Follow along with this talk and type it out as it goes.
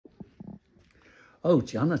Oh,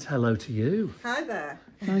 Janet, hello to you. Hi there.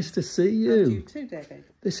 Nice to see you. And you too, David.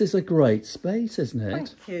 This is a great space, isn't it?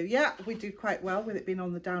 Thank you. Yeah, we do quite well with it being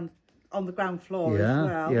on the ground floor Yeah, as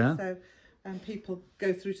well. yeah. So, people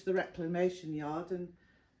go through to the reclamation yard and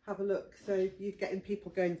have a look. So you're getting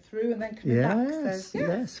people going through and then coming back. So,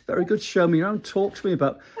 yes, very good. Show me around. Talk to me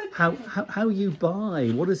about how you buy.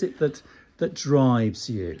 What is it that drives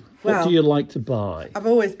you? What do you like to buy? I've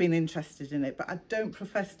always been interested in it, but I don't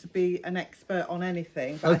profess to be an expert on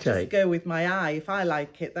anything. But I just go with my eye. If I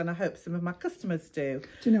like it, then I hope some of my customers do.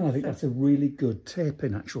 Do you know, I think that's a really good tip,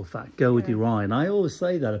 in actual fact. Go with your eye. And I always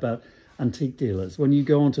say that about antique dealers. When you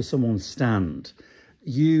go onto someone's stand,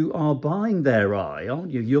 you are buying their eye,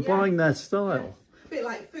 aren't you? You're buying their style. A bit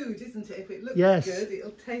like food, isn't it? If it looks good,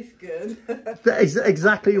 it'll taste good.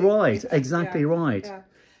 Exactly right. Exactly right. Yeah.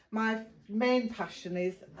 My main passion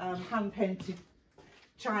is hand-painted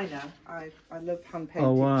china. I love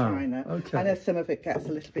hand-painted china. Okay. I know some of it gets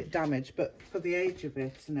a little bit damaged, but for the age of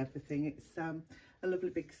it and everything, it's a lovely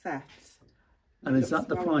big set. And is that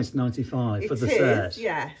the price, $95 for the set? It is,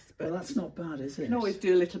 yes. But that's not bad, is it? You can always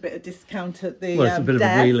do a little bit of discount at the Well, it's a bit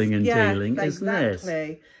desk. of a wheeling and dealing, isn't it?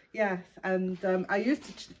 Exactly. Yes, and I used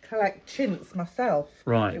to collect chintz myself.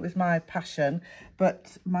 Right. It was my passion,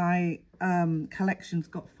 but my collection's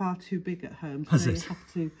got far too big at home, so you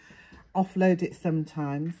have to offload it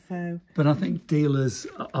sometimes. So, but I think dealers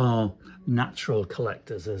are natural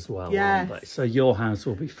collectors as well, aren't they? So your house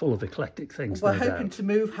will be full of eclectic things. We're hoping to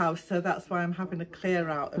move house, so that's why I'm having a clear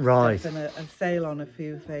out of stuff and a sale on a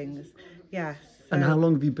few things. Yes. And how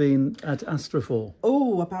long have you been at Astra for?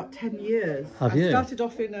 Oh, about 10 years. Have you? I started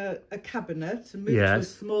off in a cabinet and moved to a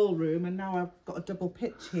small room, and now I've got a double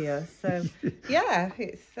pitch here. So, yeah,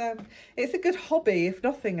 it's a good hobby, if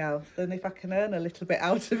nothing else. And if I can earn a little bit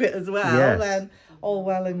out of it as well, then all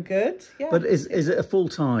well and good. Yeah. But is it a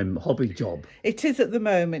full-time hobby job? It is at the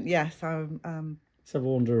moment, yes. Let's have a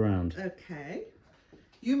wander around. Okay.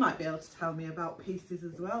 You might be able to tell me about pieces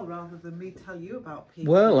as well, rather than me tell you about pieces.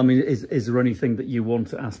 Well, I mean, is there anything that you want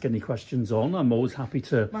to ask any questions on? I'm always happy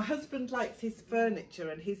to. My husband likes his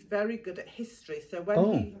furniture and he's very good at history. So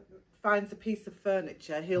when he finds a piece of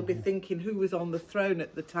furniture, he'll be thinking who was on the throne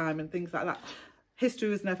at the time and things like that. History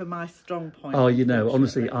was never my strong point. Oh, you know,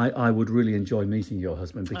 honestly, I would really enjoy meeting your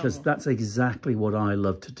husband, because that's exactly what I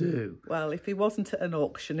love to do. Well, if he wasn't at an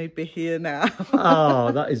auction, he'd be here now.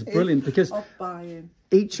 Oh, that is brilliant, because buying.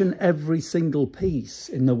 Each and every single piece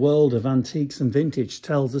in the world of antiques and vintage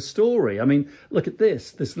tells a story. I mean, look at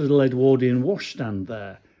this little Edwardian washstand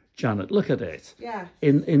there, Janet. Look at it. Yeah.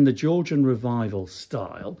 In the Georgian Revival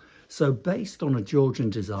style. So based on a Georgian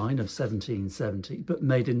design of 1770, but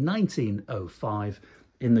made in 1905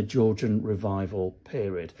 in the Georgian Revival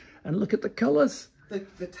period. And look at the colours.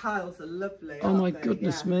 The tiles are lovely. Oh my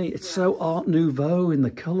goodness me. It's so Art Nouveau in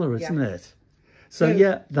the colour, isn't it? So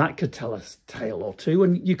yeah, that could tell us a tale or two.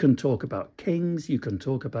 And you can talk about kings. You can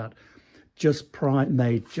talk about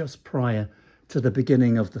made just prior to the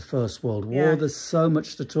beginning of the First World War. There's so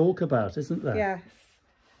much to talk about, isn't there? Yes.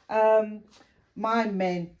 My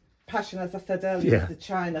main passion, as I said earlier, is the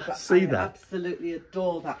china, but I absolutely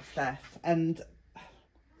adore that set. And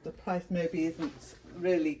the price maybe isn't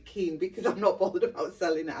really keen, because I'm not bothered about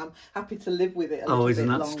selling it. I'm happy to live with it a little bit isn't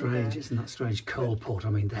that longer. strange? Isn't that strange? Coalport, I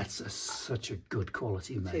mean, that's such a good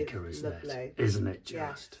quality maker, isn't it? Just.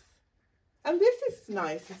 Yes. And this is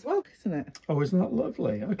nice as well, isn't it? Oh, isn't that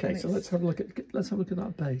lovely? Okay, so let's have a look at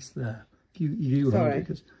that base there.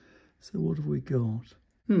 So what have we got?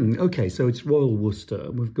 Okay, so it's Royal Worcester,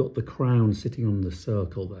 and we've got the crown sitting on the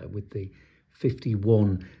circle there with the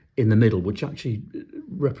 51 in the middle, which actually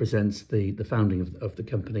represents the founding of the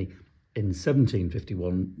company in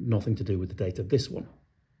 1751, nothing to do with the date of this one.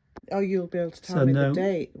 Oh, you'll be able to tell me the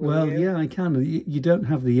date, will you? Yeah, I can. You don't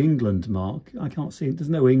have the England mark. I can't see it. There's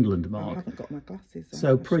no England mark. I haven't got my glasses on.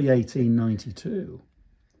 So pre-1892.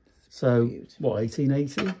 So, what,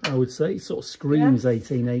 1880, I would say? It sort of screams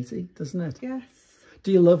 1880, doesn't it? Yes.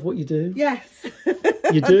 Do you love what you do? Yes.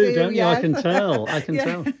 You do, don't you? I can tell. I can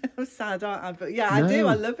tell. I'm sad, aren't I? But yeah, I do.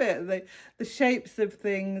 I love it. The shapes of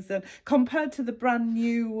things, and compared to the brand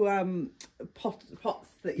new pots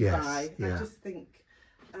that you buy, I just think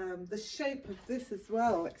the shape of this as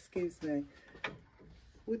well. Excuse me.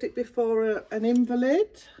 Would it be for an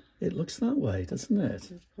invalid? It looks that way, doesn't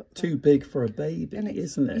it? Too big for a baby,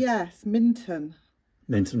 isn't it? Yes, Minton.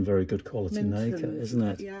 Minton, very good quality maker, isn't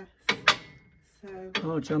it? Yes.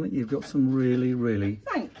 Oh, Janet, you've got some really, really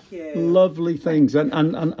you. Lovely things. And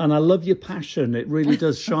I love your passion. It really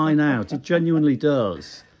does shine out. It genuinely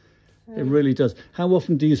does. It really does. How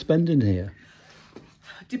often do you spend in here?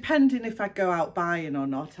 depending if I go out buying or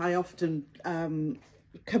not, I often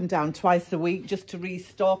come down twice a week just to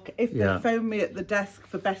restock. If they phone me at the desk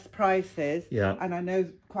for best prices, and I know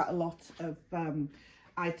quite a lot of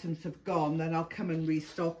items have gone, then I'll come and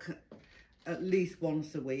restock at least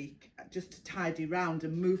once a week, just to tidy round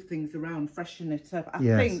and move things around, freshen it up. I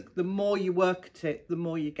think the more you work at it, the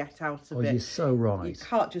more you get out of it. You're so right. You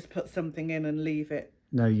can't just put something in and leave it.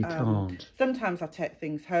 No, you can't. Sometimes I take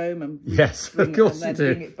things home and of course and then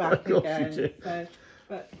bring it back again. So,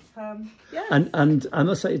 but and I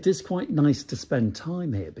must say, it is quite nice to spend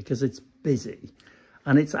time here because it's busy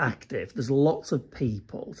and it's active. There's lots of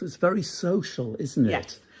people, so it's very social, isn't it?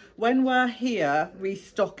 Yes. When we're here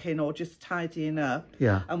restocking or just tidying up,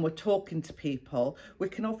 and we're talking to people, we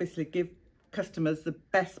can obviously give customers the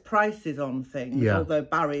best prices on things. Although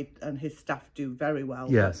Barry and his staff do very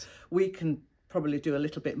well. Yes, we can probably do a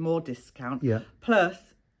little bit more discount. Plus,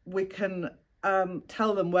 we can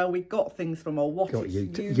tell them where we got things from or what it's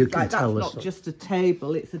used. You can tell us. That's not just a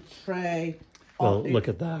table; it's a tray. Well, look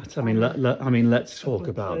at that. I mean, let's talk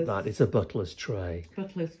about that. It's a butler's tray.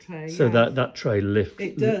 Butler's tray. So that tray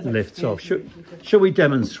lifts off. Shall we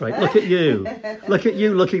demonstrate? Look at you. Look at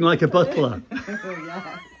you looking like a butler.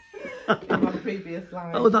 In my previous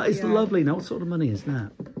life. Oh, that is lovely. Now, what sort of money is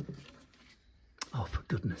that? Oh, for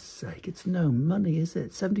goodness sake, it's no money, is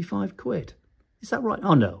it? 75 quid. Is that right?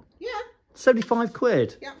 Oh, no. Yeah. 75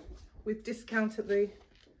 quid. Yeah. With discount at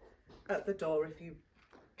the door if you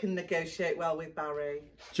can negotiate well with Barry.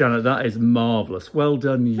 Janet, that is marvellous. Well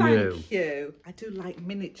done, you. Thank you. I do like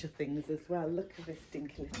miniature things as well. Look at this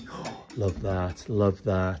dinky little thing. Love that. Love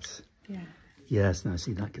that. Yeah. Yes, now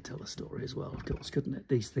see, that could tell a story as well, of course, couldn't it?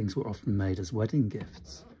 These things were often made as wedding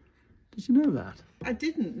gifts. Did you know that? I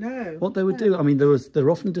didn't know. What they would do, I mean, they're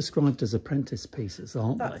often described as apprentice pieces,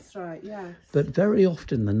 aren't they? That's right, yes. But very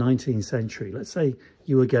often in the 19th century, let's say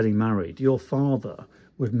you were getting married, your father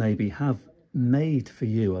would maybe have made for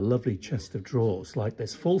you a lovely chest of drawers like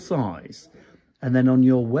this, full size, and then on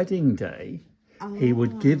your wedding day, he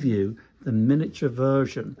would give you the miniature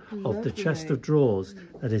version of the chest of drawers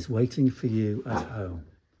that is waiting for you at home.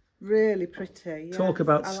 Really pretty. Yes. Talk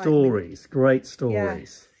about stories, great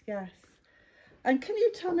stories. Yes. And can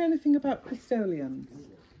you tell me anything about Crystolians?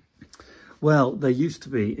 Well, they used to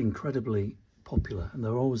be incredibly popular and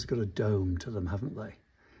they've always got a dome to them, haven't they?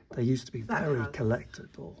 They used to be very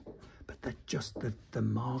collectible, but they're just, the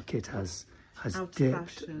market has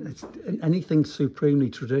dipped. It's, anything supremely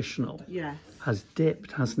traditional has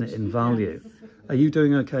dipped, hasn't it, in value? Yes. Are you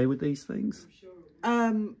doing okay with these things?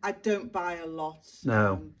 I don't buy a lot.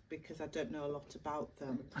 No. Because I don't know a lot about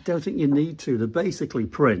them. I don't think you need to. They're basically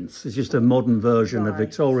prints. It's just a modern version, a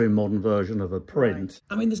Victorian modern version of a print.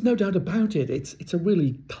 I mean, there's no doubt about it. It's a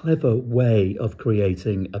really clever way of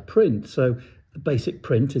creating a print. So the basic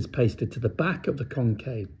print is pasted to the back of the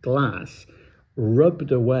concave glass,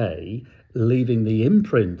 rubbed away, leaving the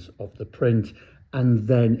imprint of the print, and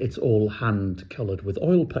then it's all hand coloured with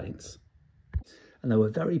oil paints. And they were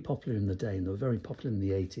very popular in the day, and they were very popular in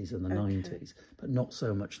the 80s and the 90s, but not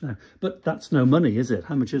so much now. But that's no money, is it?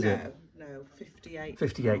 How much is it? No, 58.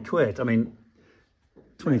 58 quid. I mean,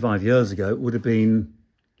 25 years ago, it would have been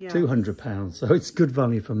 £200, so it's good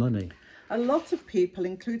value for money. A lot of people,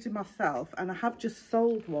 including myself, and I have just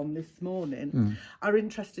sold one this morning, are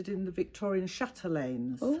interested in the Victorian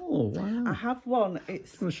chatelaines. Oh, wow. I have one.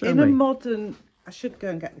 It's in a modern... I should go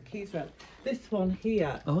and get the keys round. This one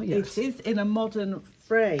here, it is in a modern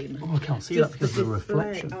frame. Oh, I can't see that because of the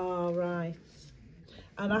reflection. Oh, right.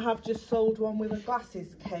 And I have just sold one with a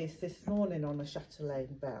glasses case this morning on a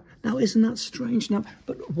chatelaine belt. Now, isn't that strange? Now,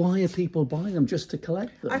 but why are people buying them? Just to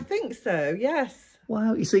collect them? I think so, yes.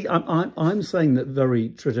 Wow, you see, I'm saying that very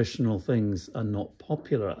traditional things are not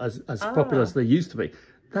popular, as popular as they used to be.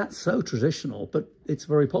 That's so traditional, but it's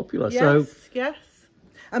very popular. Yes.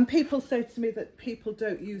 And people say to me that people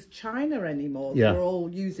don't use china anymore. They're all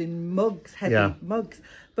using mugs, heavy mugs.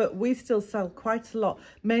 But we still sell quite a lot,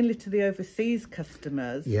 mainly to the overseas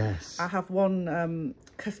customers. Yes. I have one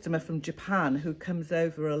customer from Japan who comes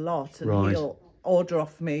over a lot, and he'll order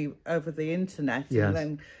off me over the internet. And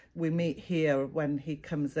then we meet here when he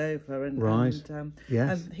comes over. And,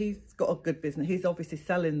 and he's got a good business. He's obviously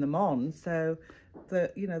selling them on, so...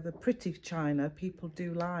 the pretty china people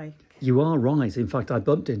do like. You are right. In fact, I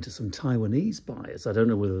bumped into some Taiwanese buyers. I don't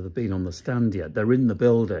know whether they've been on the stand yet. They're in the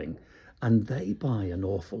building and they buy an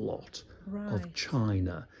awful lot of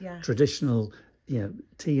china, traditional,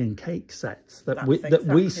 tea and cake sets that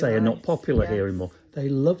we say are not popular here anymore. They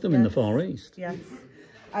love them in the Far East. Yes.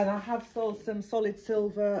 And I have sold some solid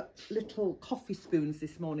silver little coffee spoons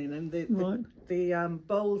this morning, and the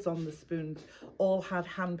bowls on the spoons all had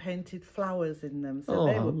hand painted flowers in them, so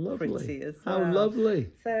they were pretty as well. How lovely!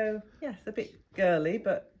 So yes, a bit girly,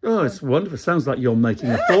 but it's wonderful. Sounds like you're making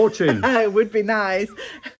a fortune. It would be nice.